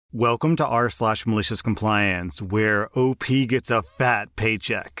Welcome to r/Maliciouscompliance, where OP gets a fat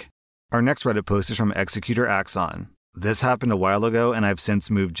paycheck. Our next Reddit post is from Executor Axon. This happened a while ago and I've since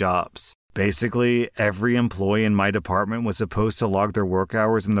moved jobs. Basically, every employee in my department was supposed to log their work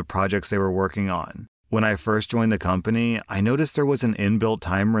hours and the projects they were working on. When I first joined the company, I noticed there was an inbuilt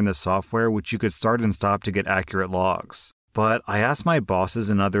timer in the software which you could start and stop to get accurate logs. But I asked my bosses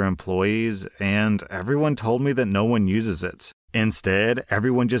and other employees, and everyone told me that no one uses it. Instead,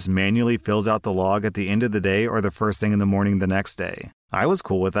 everyone just manually fills out the log at the end of the day or the first thing in the morning the next day. I was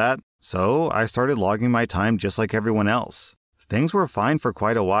cool with that, so I started logging my time just like everyone else. Things were fine for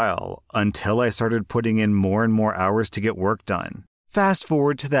quite a while, until I started putting in more and more hours to get work done. Fast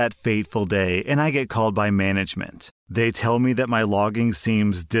forward to that fateful day, and I get called by management. They tell me that my logging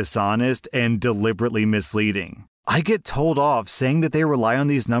seems dishonest and deliberately misleading. I get told off saying that they rely on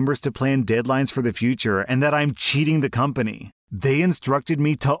these numbers to plan deadlines for the future and that I'm cheating the company. They instructed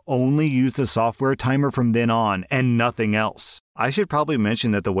me to only use the software timer from then on and nothing else. I should probably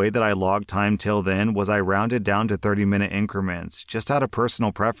mention that the way that I logged time till then was I rounded down to 30-minute increments, just out of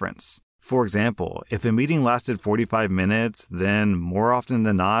personal preference. For example, if a meeting lasted 45 minutes, then more often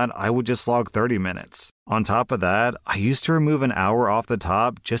than not, I would just log 30 minutes. On top of that, I used to remove an hour off the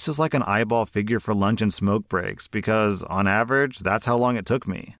top just as like an eyeball figure for lunch and smoke breaks because, on average, that's how long it took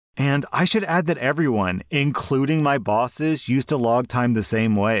me. And I should add that everyone, including my bosses, used to log time the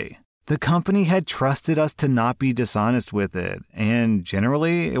same way. The company had trusted us to not be dishonest with it, and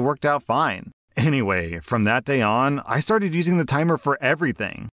generally, it worked out fine. Anyway, from that day on, I started using the timer for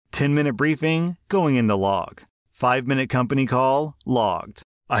everything. 10-minute briefing, going into log. 5-minute company call, logged.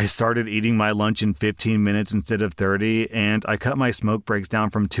 I started eating my lunch in 15 minutes instead of 30, and I cut my smoke breaks down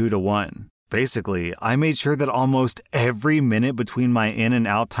from 2 to 1. Basically, I made sure that almost every minute between my in and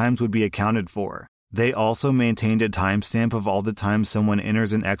out times would be accounted for. They also maintained a timestamp of all the times someone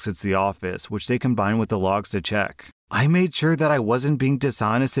enters and exits the office, which they combined with the logs to check. I made sure that I wasn't being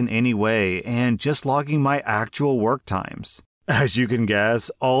dishonest in any way and just logging my actual work times. As you can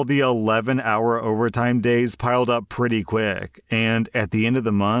guess, all the 11-hour overtime days piled up pretty quick, and at the end of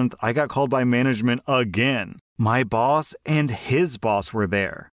the month, I got called by management again. My boss and his boss were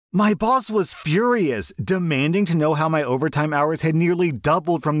there. My boss was furious, demanding to know how my overtime hours had nearly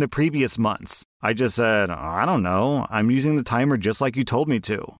doubled from the previous months. I just said, I don't know, I'm using the timer just like you told me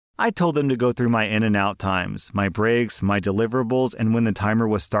to. I told them to go through my in and out times, my breaks, my deliverables, and when the timer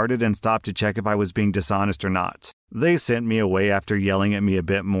was started and stopped to check if I was being dishonest or not. They sent me away after yelling at me a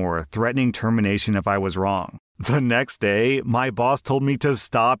bit more, threatening termination if I was wrong. The next day, my boss told me to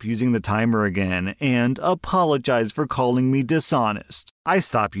stop using the timer again and apologize for calling me dishonest. I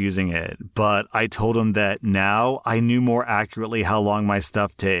stopped using it, but I told him that now I knew more accurately how long my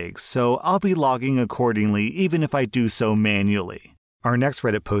stuff takes, so I'll be logging accordingly even if I do so manually. Our next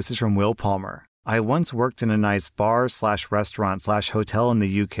Reddit post is from Will Palmer. I once worked in a nice bar/restaurant/hotel in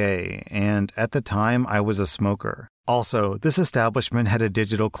the UK, and at the time I was a smoker. Also, this establishment had a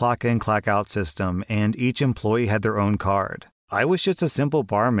digital clock-in, clock-out system, and each employee had their own card. I was just a simple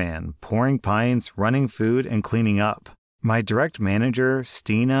barman, pouring pints, running food, and cleaning up. My direct manager,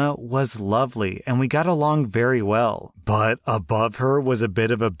 Stina, was lovely, and we got along very well. But above her was a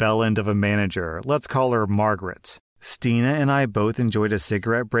bit of a bell end of a manager. Let's call her Margaret. Stina and I both enjoyed a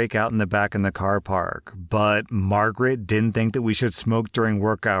cigarette break out in the back in the car park, but Margaret didn't think that we should smoke during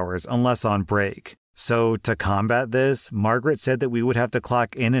work hours unless on break. So to combat this, Margaret said that we would have to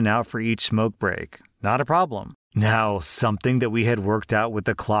clock in and out for each smoke break. Not a problem. Now, something that we had worked out with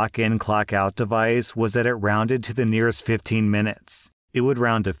the clock in, clock out device was that it rounded to the nearest 15 minutes. It would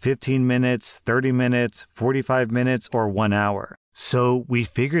round to 15 minutes, 30 minutes, 45 minutes, or 1 hour. So we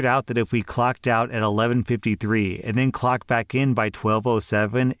figured out that if we clocked out at 11:53 and then clocked back in by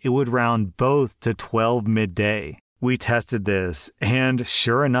 12:07, it would round both to 12 midday. We tested this, and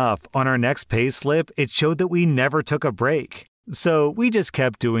sure enough, on our next pay slip, it showed that we never took a break. So we just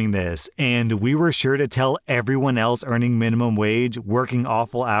kept doing this, and we were sure to tell everyone else earning minimum wage, working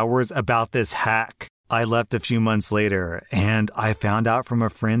awful hours about this hack. I left a few months later, and I found out from a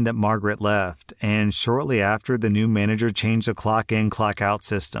friend that Margaret left, and shortly after, the new manager changed the clock-in, clock-out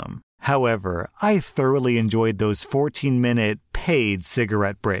system. However, I thoroughly enjoyed those 14-minute paid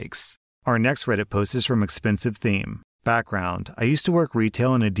cigarette breaks. Our next Reddit post is from Expensive Theme. Background: I used to work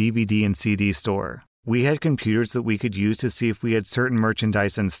retail in a DVD and CD store. We had computers that we could use to see if we had certain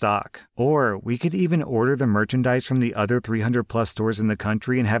merchandise in stock. Or we could even order the merchandise from the other 300+ stores in the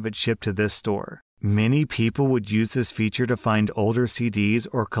country and have it shipped to this store. Many people would use this feature to find older CDs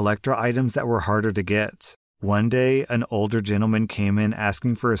or collector items that were harder to get. One day, an older gentleman came in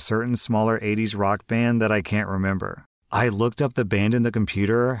asking for a certain smaller 80s rock band that I can't remember. I looked up the band in the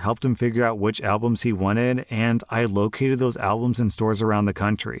computer, helped him figure out which albums he wanted, and I located those albums in stores around the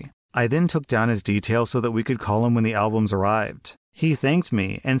country. I then took down his details so that we could call him when the albums arrived. He thanked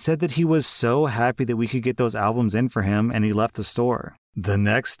me and said that he was so happy that we could get those albums in for him, and he left the store. The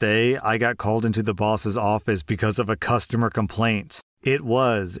next day, I got called into the boss's office because of a customer complaint. It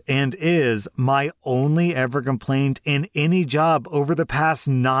was and is my only ever complaint in any job over the past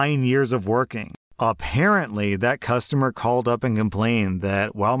 9 years of working. Apparently, that customer called up and complained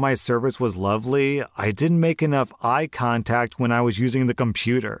that while my service was lovely, I didn't make enough eye contact when I was using the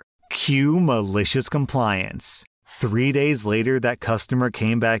computer. Cue malicious compliance. 3 days later, that customer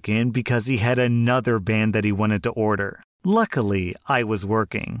came back in because he had another band that he wanted to order. Luckily, I was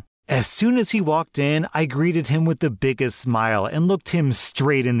working. As soon as he walked in, I greeted him with the biggest smile and looked him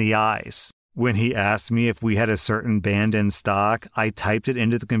straight in the eyes. When he asked me if we had a certain band in stock, I typed it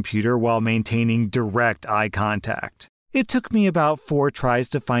into the computer while maintaining direct eye contact. It took me about 4 tries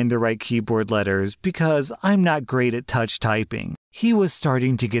to find the right keyboard letters because I'm not great at touch typing. He was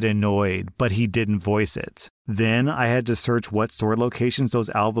starting to get annoyed, but he didn't voice it. Then I had to search what store locations those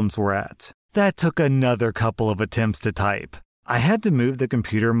albums were at. That took another couple of attempts to type. I had to move the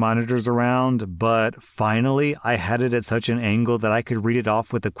computer monitors around, but finally I had it at such an angle that I could read it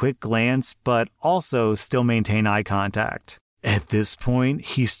off with a quick glance, but also still maintain eye contact. At this point,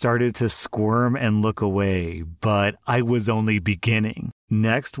 he started to squirm and look away, but I was only beginning.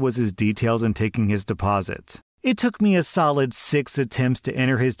 Next was his details and taking his deposit. It took me a solid 6 attempts to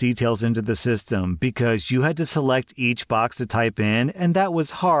enter his details into the system because you had to select each box to type in, and that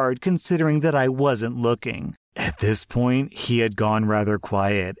was hard considering that I wasn't looking. At this point, he had gone rather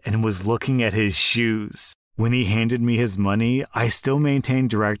quiet and was looking at his shoes. When he handed me his money, I still maintained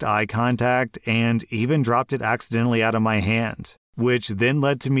direct eye contact and even dropped it accidentally out of my hand, which then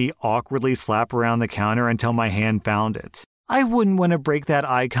led to me awkwardly slap around the counter until my hand found it. I wouldn't want to break that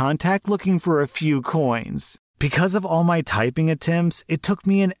eye contact looking for a few coins. Because of all my typing attempts, it took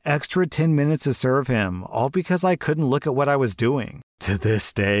me an extra 10 minutes to serve him, all because I couldn't look at what I was doing. To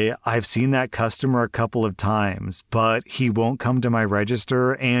this day, I've seen that customer a couple of times, but he won't come to my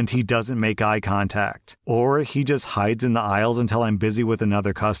register and he doesn't make eye contact. Or he just hides in the aisles until I'm busy with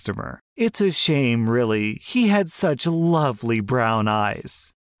another customer. It's a shame, really. He had such lovely brown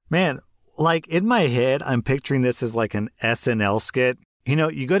eyes. Man, like in my head, I'm picturing this as like an SNL skit. You know,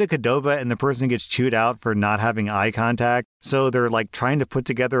 you go to Qdoba and the person gets chewed out for not having eye contact. So they're like trying to put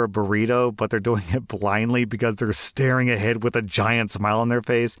together a burrito, but they're doing it blindly because they're staring ahead with a giant smile on their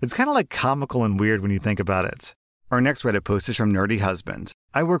face. It's kind of like comical and weird when you think about it. Our next Reddit post is from Nerdy Husband.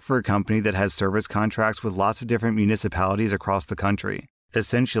 I work for a company that has service contracts with lots of different municipalities across the country.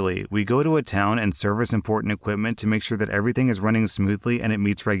 Essentially, we go to a town and service important equipment to make sure that everything is running smoothly and it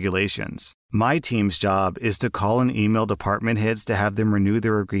meets regulations. My team's job is to call and email department heads to have them renew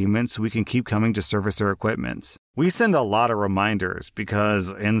their agreements so we can keep coming to service their equipment. We send a lot of reminders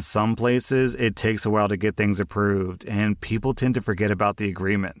because in some places it takes a while to get things approved and people tend to forget about the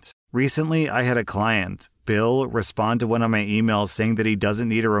agreement. Recently, I had a client, Bill, respond to one of my emails saying that he doesn't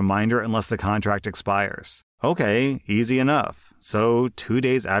need a reminder unless the contract expires. Okay, easy enough. So 2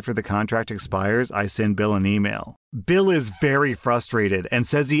 days after the contract expires, I send Bill an email. Bill is very frustrated and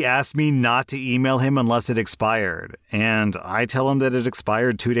says he asked me not to email him unless it expired, and I tell him that it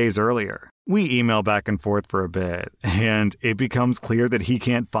expired 2 days earlier. We email back and forth for a bit, and it becomes clear that he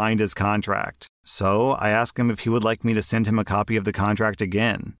can't find his contract. So I ask him if he would like me to send him a copy of the contract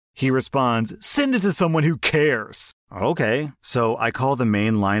again. He responds, "Send it to someone who cares." Okay, so I call the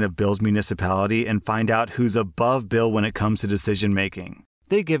main line of Bill's municipality and find out who's above Bill when it comes to decision making.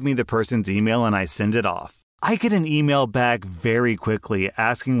 They give me the person's email and I send it off. I get an email back very quickly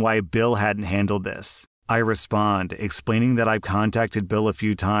asking why Bill hadn't handled this. I respond, explaining that I've contacted Bill a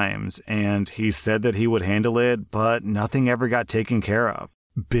few times and he said that he would handle it, but nothing ever got taken care of.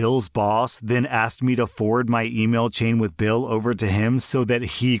 Bill's boss then asked me to forward my email chain with Bill over to him so that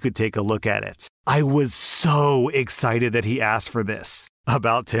he could take a look at it. I was so excited that he asked for this.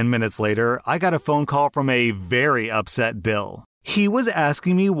 About 10 minutes later, I got a phone call from a very upset Bill. He was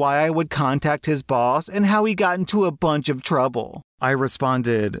asking me why I would contact his boss and how he got into a bunch of trouble. I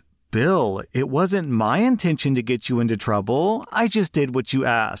responded, "Bill, it wasn't my intention to get you into trouble. I just did what you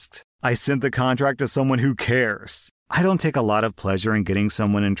asked. I sent the contract to someone who cares." I don't take a lot of pleasure in getting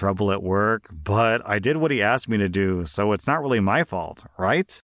someone in trouble at work, but I did what he asked me to do, so it's not really my fault,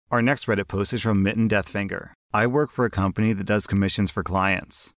 right? Our next Reddit post is from Mitten Deathfinger. I work for a company that does commissions for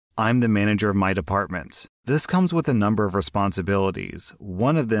clients. I'm the manager of my department. This comes with a number of responsibilities.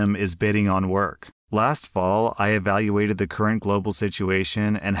 One of them is bidding on work. Last fall, I evaluated the current global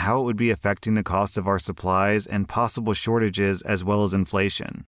situation and how it would be affecting the cost of our supplies and possible shortages as well as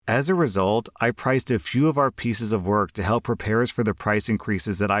inflation. As a result, I priced a few of our pieces of work to help prepare us for the price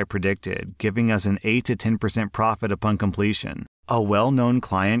increases that I predicted, giving us an 8 to 10% profit upon completion. A well-known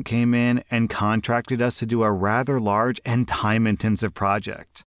client came in and contracted us to do a rather large and time-intensive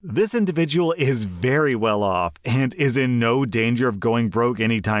project. This individual is very well off and is in no danger of going broke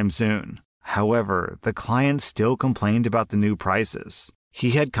anytime soon. However, the client still complained about the new prices.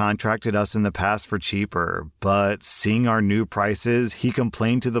 He had contracted us in the past for cheaper, but seeing our new prices, he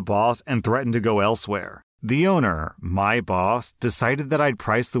complained to the boss and threatened to go elsewhere. The owner, my boss, decided that I'd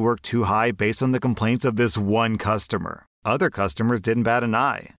priced the work too high based on the complaints of this one customer. Other customers didn't bat an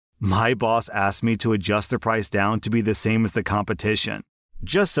eye. My boss asked me to adjust the price down to be the same as the competition.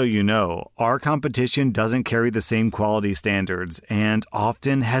 Just so you know, our competition doesn't carry the same quality standards and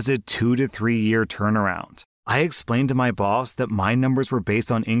often has a 2 to 3 year turnaround. I explained to my boss that my numbers were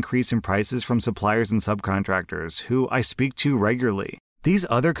based on increase in prices from suppliers and subcontractors who I speak to regularly. These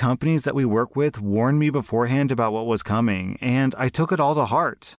other companies that we work with warned me beforehand about what was coming, and I took it all to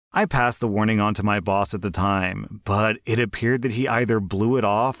heart. I passed the warning on to my boss at the time, but it appeared that he either blew it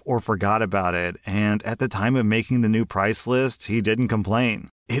off or forgot about it, and at the time of making the new price list, he didn't complain.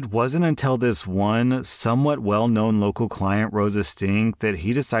 It wasn't until this one, somewhat well-known local client rose a stink that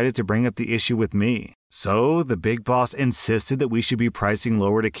he decided to bring up the issue with me. So the big boss insisted that we should be pricing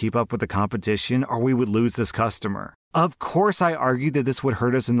lower to keep up with the competition or we would lose this customer. Of course, I argued that this would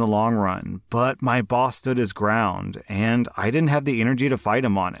hurt us in the long run, but my boss stood his ground, and I didn't have the energy to fight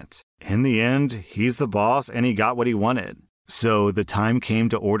him on it. In the end, he's the boss and he got what he wanted. So the time came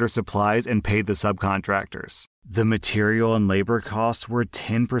to order supplies and pay the subcontractors. The material and labor costs were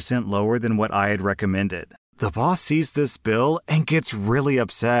 10% lower than what I had recommended. The boss sees this bill and gets really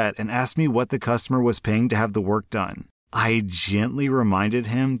upset and asks me what the customer was paying to have the work done. I gently reminded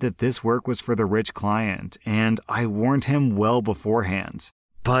him that this work was for the rich client, and I warned him well beforehand.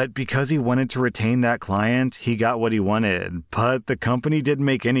 But because he wanted to retain that client, he got what he wanted, but the company didn't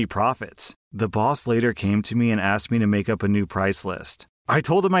make any profits. The boss later came to me and asked me to make up a new price list. I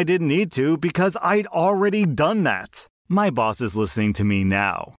told him I didn't need to because I'd already done that. My boss is listening to me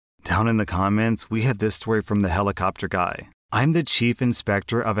now. Down in the comments, we have this story from the helicopter guy. I'm the chief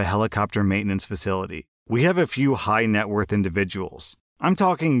inspector of a helicopter maintenance facility. We have a few high net worth individuals. I'm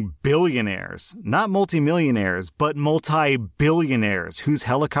talking billionaires, not multimillionaires, but multi-billionaires whose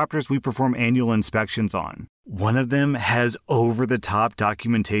helicopters we perform annual inspections on. One of them has over-the-top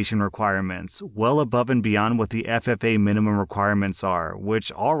documentation requirements, well above and beyond what the FFA minimum requirements are,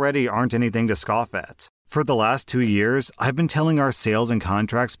 which already aren't anything to scoff at. For the last 2 years, I've been telling our sales and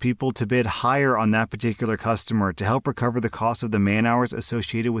contracts people to bid higher on that particular customer to help recover the cost of the man-hours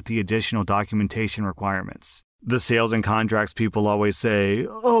associated with the additional documentation requirements. The sales and contracts people always say,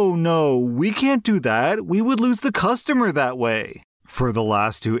 "Oh no, we can't do that. We would lose the customer that way." For the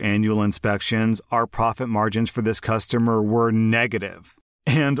last 2 annual inspections, our profit margins for this customer were negative.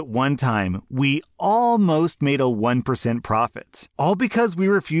 And one time, we almost made a 1% profit, all because we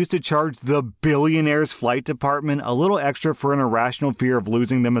refused to charge the billionaire's flight department a little extra for an irrational fear of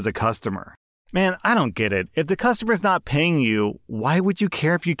losing them as a customer. Man, I don't get it. If the customer's not paying you, why would you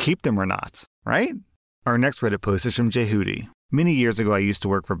care if you keep them or not, right? Our next Reddit post is from Jehudi. Many years ago, I used to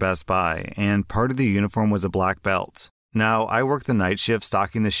work for Best Buy, and part of the uniform was a black belt. Now, I work the night shift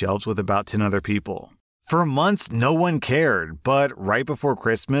stocking the shelves with about 10 other people. For months, no one cared, but right before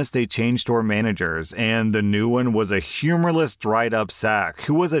Christmas, they changed store managers, and the new one was a humorless, dried-up sack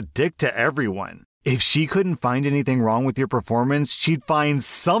who was a dick to everyone. If she couldn't find anything wrong with your performance, she'd find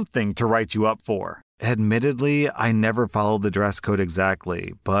something to write you up for. Admittedly, I never followed the dress code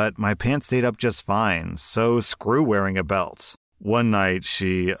exactly, but my pants stayed up just fine, so screw wearing a belt. One night,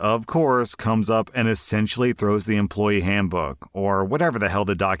 she, of course, comes up and essentially throws the employee handbook, or whatever the hell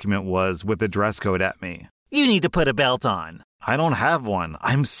the document was, with the dress code at me. "You need to put a belt on." "I don't have one.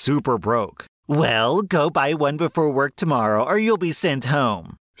 I'm super broke." "Well, go buy one before work tomorrow, or you'll be sent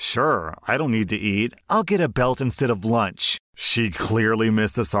home." "Sure, I don't need to eat. I'll get a belt instead of lunch." She clearly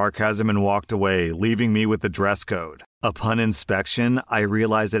missed the sarcasm and walked away, leaving me with the dress code. Upon inspection, I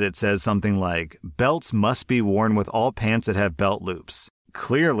realized that it says something like, "Belts must be worn with all pants that have belt loops."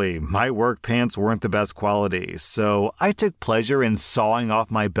 Clearly, my work pants weren't the best quality, so I took pleasure in sawing off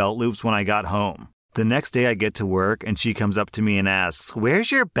my belt loops when I got home. The next day I get to work and she comes up to me and asks,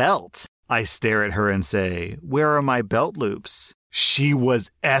 "Where's your belt?" I stare at her and say, "Where are my belt loops?" She was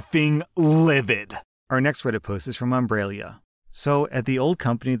effing livid. Our next Reddit post is from Umbralia. So at the old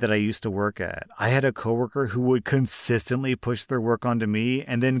company that I used to work at, I had a coworker who would consistently push their work onto me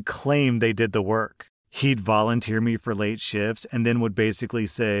and then claim they did the work. He'd volunteer me for late shifts and then would basically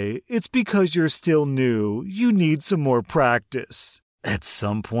say, "It's because you're still new. You need some more practice." At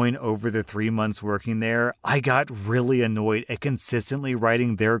some point over the 3 months working there, I got really annoyed at consistently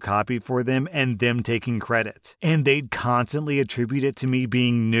writing their copy for them and them taking credit. And they'd constantly attribute it to me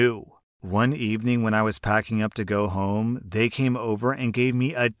being new. One evening when I was packing up to go home, they came over and gave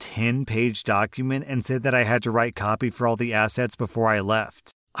me a 10-page document and said that I had to write copy for all the assets before I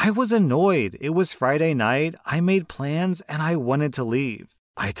left. I was annoyed. It was Friday night, I made plans, and I wanted to leave.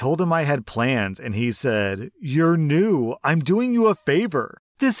 I told him I had plans, and he said, "You're new. I'm doing you a favor.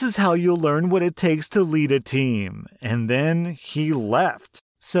 This is how you'll learn what it takes to lead a team." And then he left.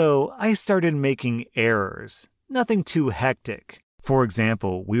 So I started making errors. Nothing too hectic. For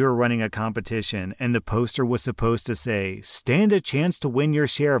example, we were running a competition and the poster was supposed to say, "Stand a chance to win your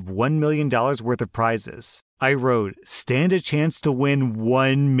share of $1 million worth of prizes." I wrote, "Stand a chance to win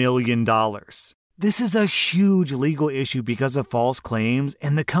 $1 million. This is a huge legal issue because of false claims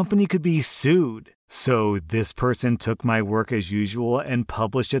and the company could be sued. So this person took my work as usual and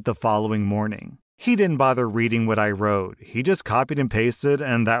published it the following morning. He didn't bother reading what I wrote. He just copied and pasted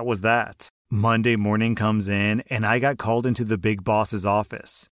and that was that. Monday morning comes in and I got called into the big boss's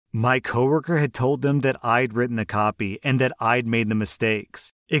office. My coworker had told them that I'd written the copy and that I'd made the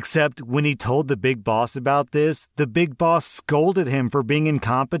mistakes. Except when he told the big boss about this, the big boss scolded him for being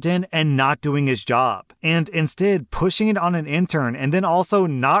incompetent and not doing his job, and instead pushing it on an intern and then also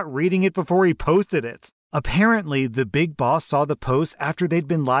not reading it before he posted it. Apparently, the big boss saw the post after they'd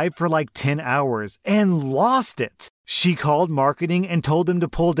been live for like 10 hours and lost it. She called marketing and told them to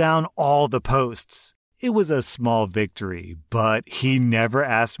pull down all the posts. It was a small victory, but he never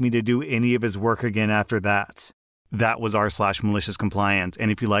asked me to do any of his work again after that. That was r/maliciouscompliance.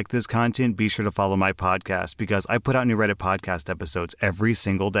 And if you like this content, be sure to follow my podcast because I put out new Reddit podcast episodes every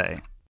single day.